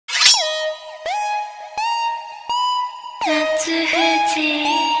Etchy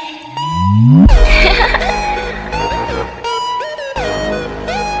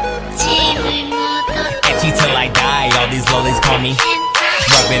till I die, all these lollies call me.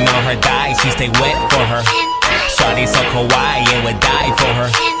 Rubbing on her thigh, she stay wet for her. Shawty so kawaii and would die for her.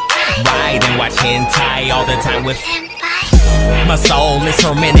 Ride and watch hentai all the time with. My soul is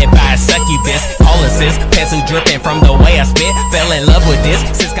tormented by a succubus. All assist, pencil dripping from the way I spit. Fell in love with this,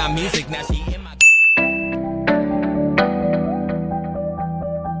 sis got music, now she in my.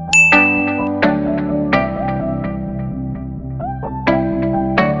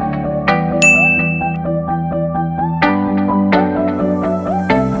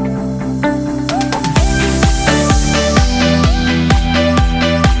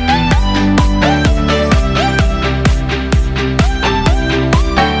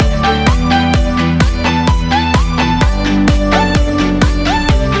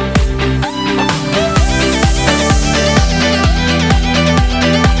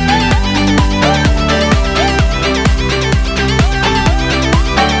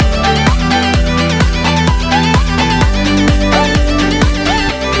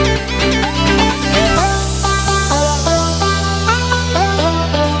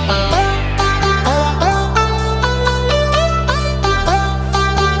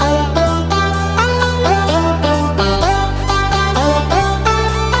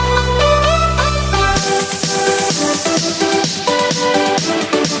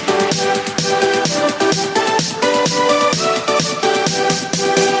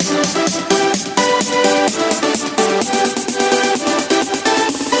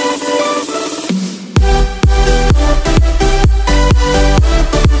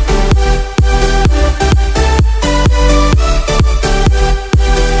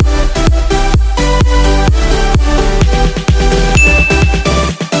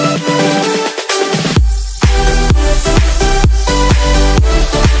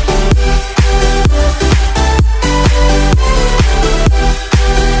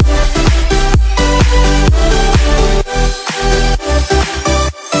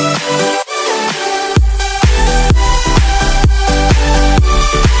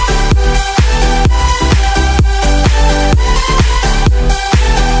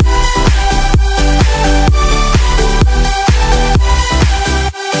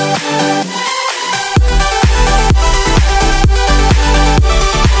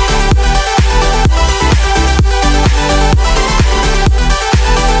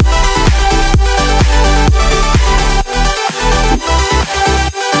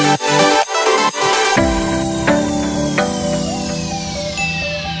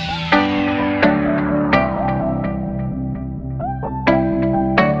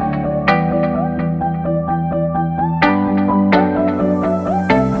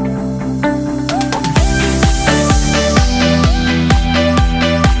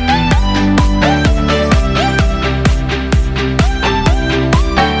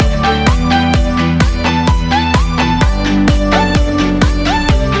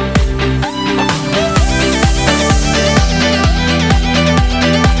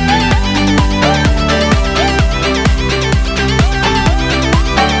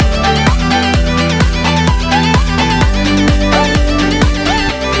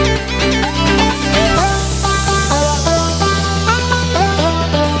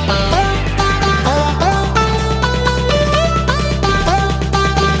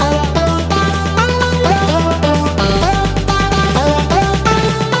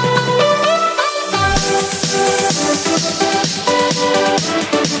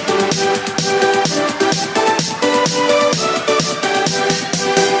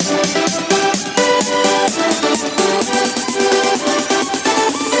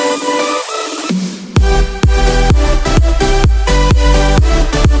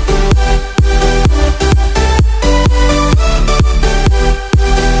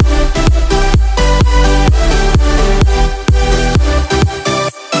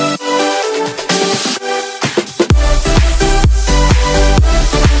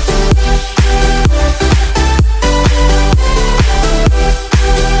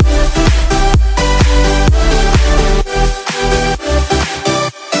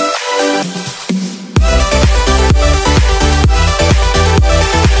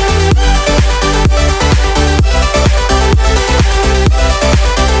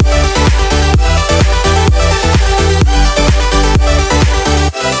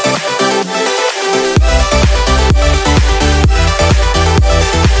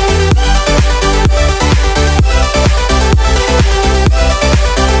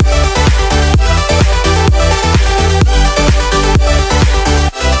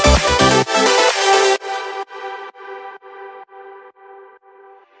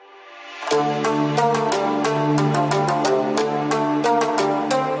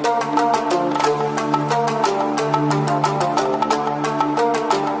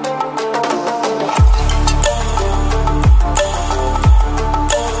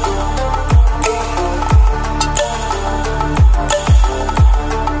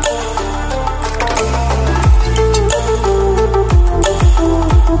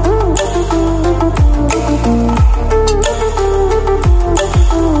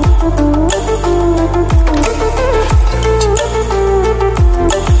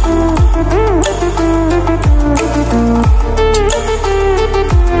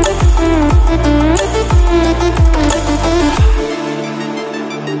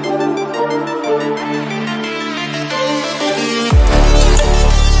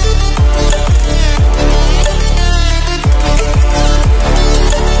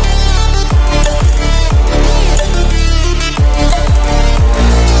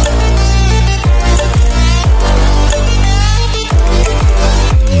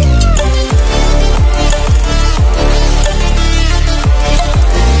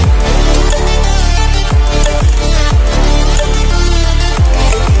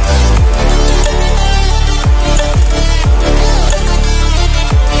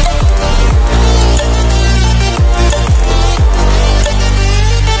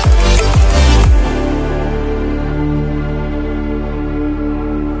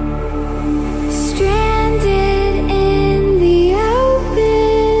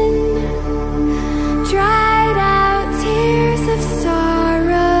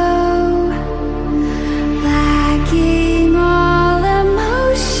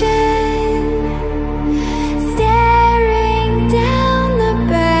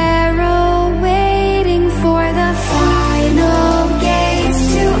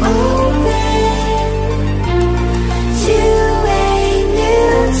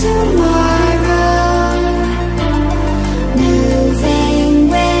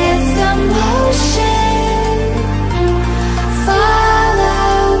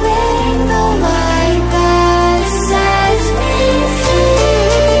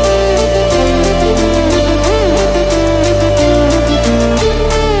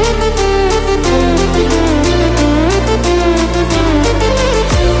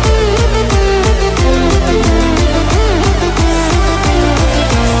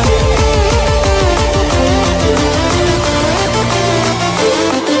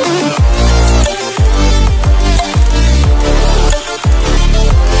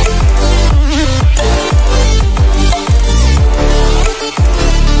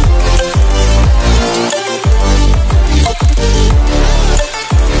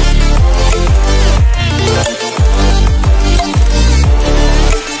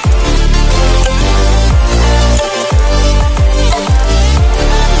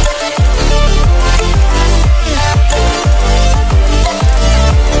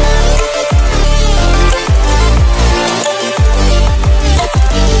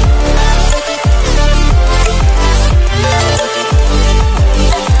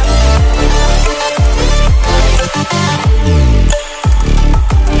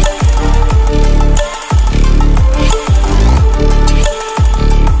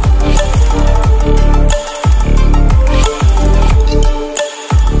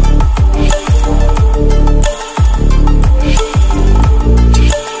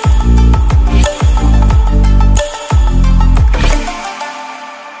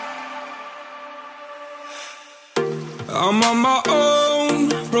 I'm on my own,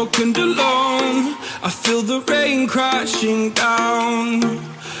 broken alone. I feel the rain crashing down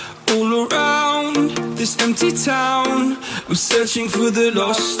all around this empty town. I'm searching for the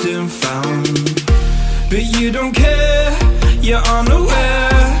lost and found, but you don't care, you're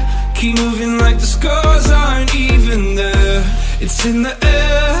unaware. Keep moving like the scars aren't even there. It's in the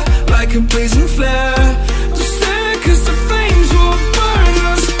air like a blazing flare. Just stare, cause the flames will burn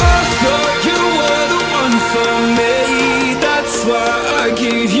us. I thought you were the one for me. That's why I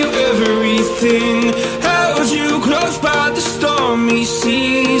gave you everything. Held you close by the stormy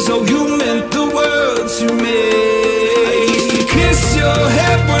seas. Oh, you meant the world to me. I used to kiss your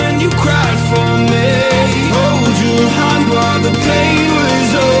head when you cried for me. Hold your hand while the pain was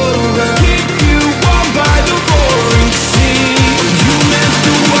over. Keep you warm by the roaring sea. You meant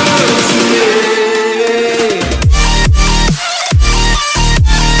the world to me.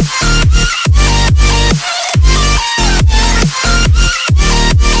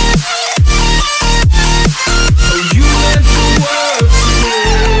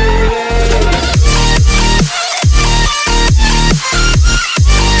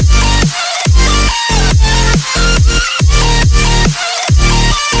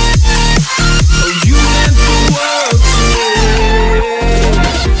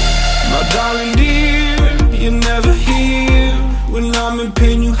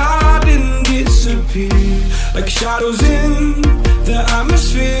 Like shadows in the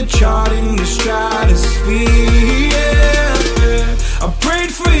atmosphere, charting the stratosphere. Yeah. I prayed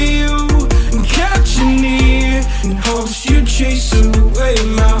for you and kept you near, in hopes you'd chase away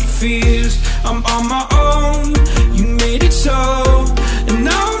my fears. I'm on my own, you made it so, and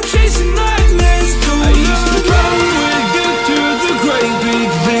now I'm chasing nightmares too. I used to run with you through the great big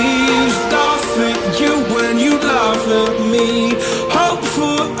leaves, laugh at you when you laugh at me. Hope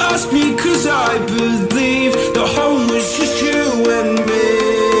for us because I believe the home was just you and me.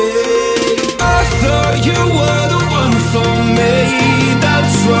 I thought you were the one for me.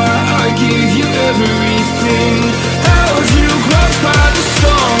 That's why I gave you everything. Held you close by the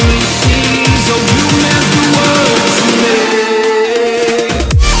stormy seas. Oh, you meant the world to me.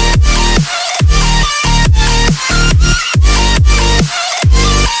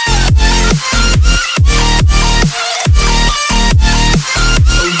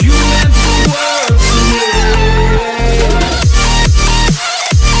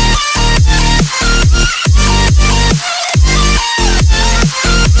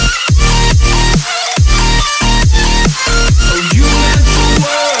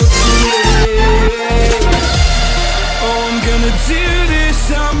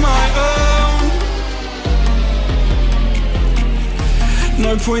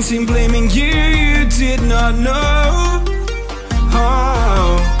 No point in blaming you, you did not know.